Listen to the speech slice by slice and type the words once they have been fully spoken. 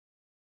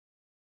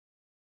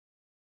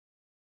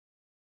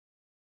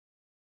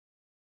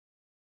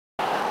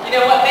You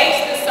know, what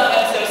makes this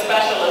summit so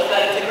special is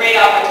that it's a great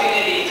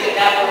opportunity to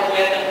network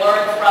with and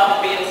learn from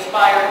and be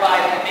inspired by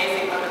the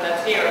amazing women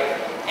that's here.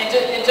 And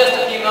in just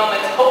a few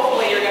moments,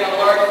 hopefully you're going to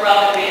learn from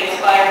and be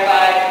inspired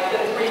by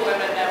the 3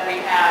 women that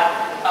we have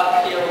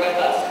up here with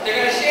us. They're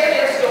going to share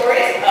their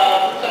stories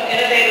of some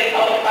innovative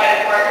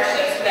public-private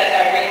partnerships that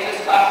Irene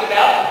just talked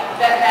about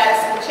that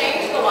has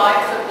changed the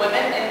lives of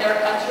women in their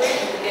country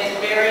in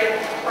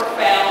very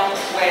profound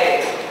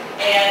ways.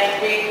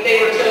 And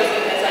they were chosen,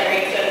 as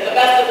Irene said, the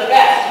best of the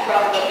best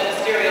from the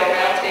Ministerial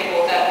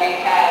Roundtable that we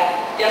had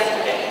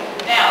yesterday.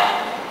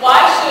 Now,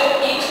 why should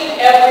each and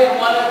every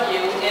one of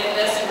you in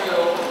this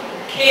room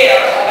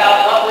care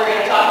about what we're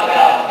going to talk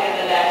about in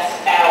the next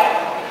hour?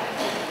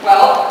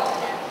 Well,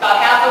 about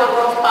half of the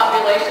world's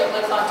population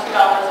lives on $2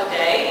 a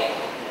day.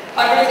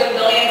 Hundreds of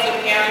millions of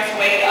parents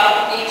wake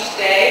up each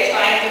day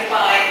trying to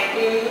find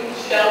food,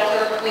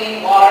 shelter,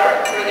 clean water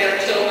for their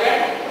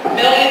children.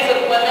 Millions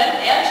of women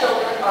and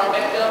children are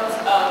victims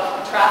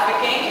of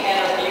trafficking and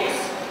abuse.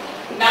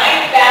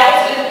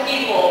 9,000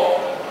 people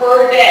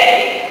per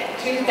day,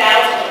 2,000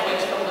 of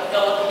which from the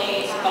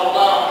Philippines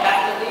alone,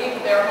 have to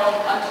leave their home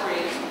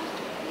countries,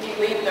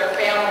 leave their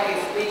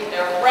families, leave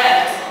their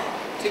friends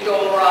to go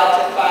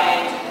abroad to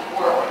find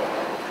work.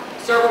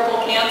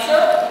 Cervical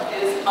cancer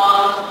is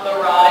on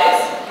the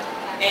rise,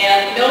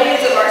 and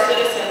millions of our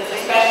citizens,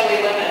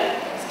 especially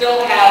women,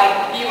 still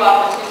have few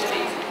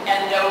opportunities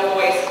and no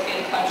voice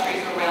in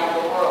countries around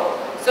the world.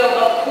 So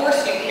of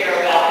course you care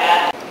about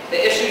that.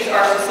 The issues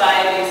our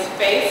societies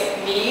face,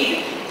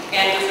 need,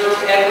 and deserve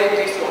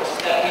every resource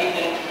that we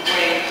can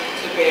bring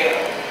to bear.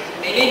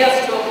 They need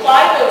us to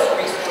apply those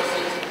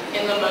resources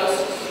in the most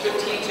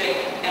strategic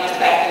and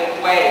effective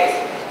ways.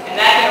 And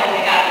that can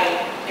only happen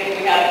if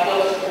we have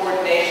close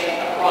coordination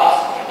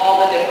across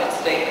all the different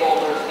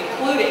stakeholders,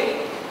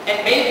 including,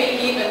 and maybe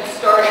even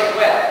starting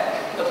with,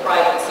 the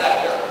private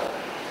sector.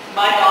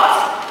 My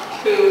boss,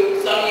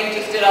 who some of you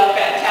just did a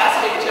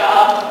fantastic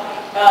job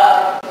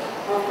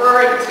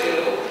referring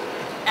to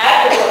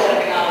at the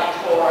World Economic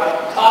Forum,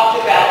 talked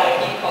about what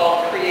he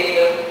called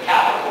creative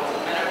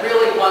capitalism. And it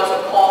really was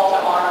a call to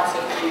arms,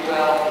 if you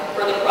will,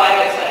 for the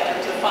private sector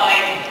to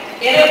find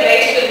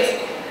innovations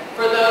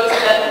for those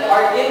that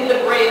are in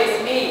the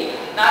greatest need,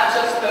 not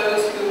just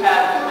those who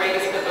have the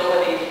greatest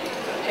ability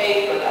to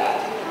pay for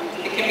that.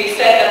 It can be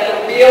said that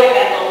the real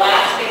and the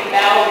lasting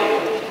value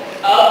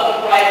of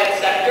the private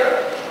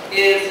sector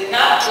is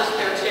not just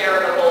their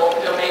charitable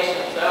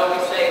donations. I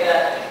always say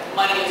that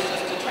money is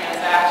just a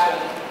transaction.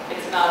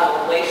 It's not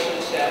a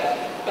relationship.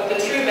 But the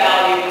true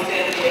value is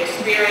in the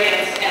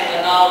experience and the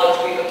knowledge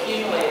we've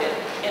accumulated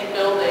in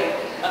building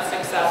a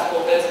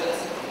successful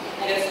business.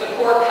 And it's the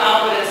core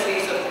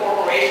competencies of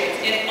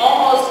corporations in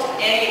almost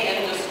any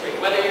industry,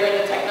 whether you're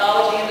in the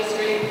technology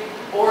industry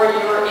or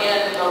you're in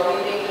the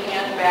leading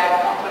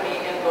handbag company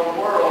in the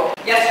world.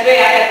 Yesterday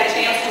I had the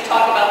chance to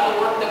talk about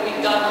the work that we've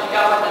done with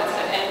governments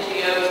and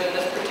NGOs in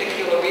this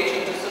particular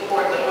region to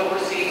support the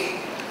overseas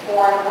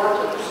foreign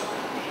workers,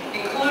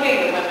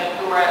 including the women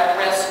who are at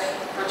risk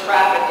for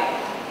trafficking.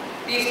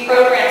 These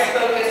programs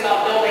focus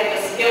on building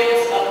the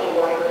skills of the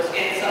workers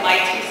in some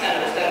IT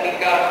centers that we've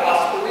got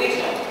across the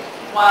region,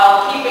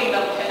 while keeping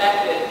them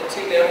connected to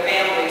their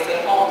families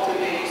at home through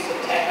the use of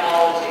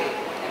technology.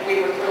 And we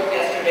were thrilled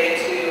yesterday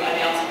to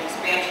announce an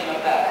expansion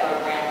of that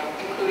program,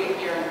 including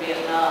here in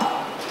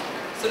Vietnam.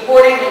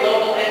 Supporting the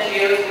local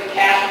NGOs with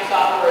cash and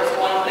software is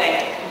one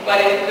thing, but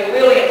the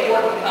really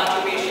important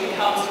contribution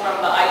comes from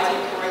the IT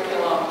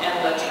curriculum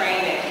and the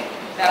training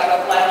that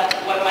reflect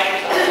what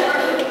Microsoft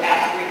learned in the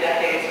past 3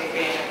 decades of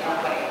being a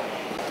company.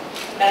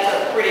 That's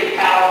a pretty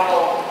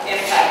powerful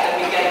impact that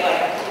we get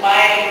by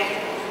combining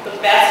the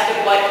best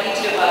of what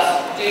each of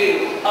us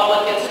do.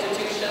 Public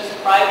institutions,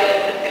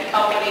 private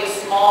companies,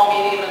 small,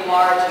 medium, and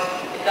large,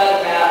 it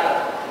doesn't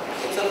matter.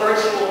 It's a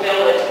virtual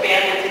village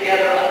banded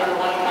together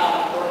under one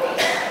common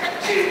purpose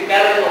to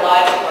better the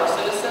lives of our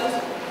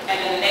citizens and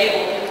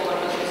enable people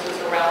and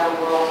businesses around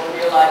the world to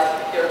realize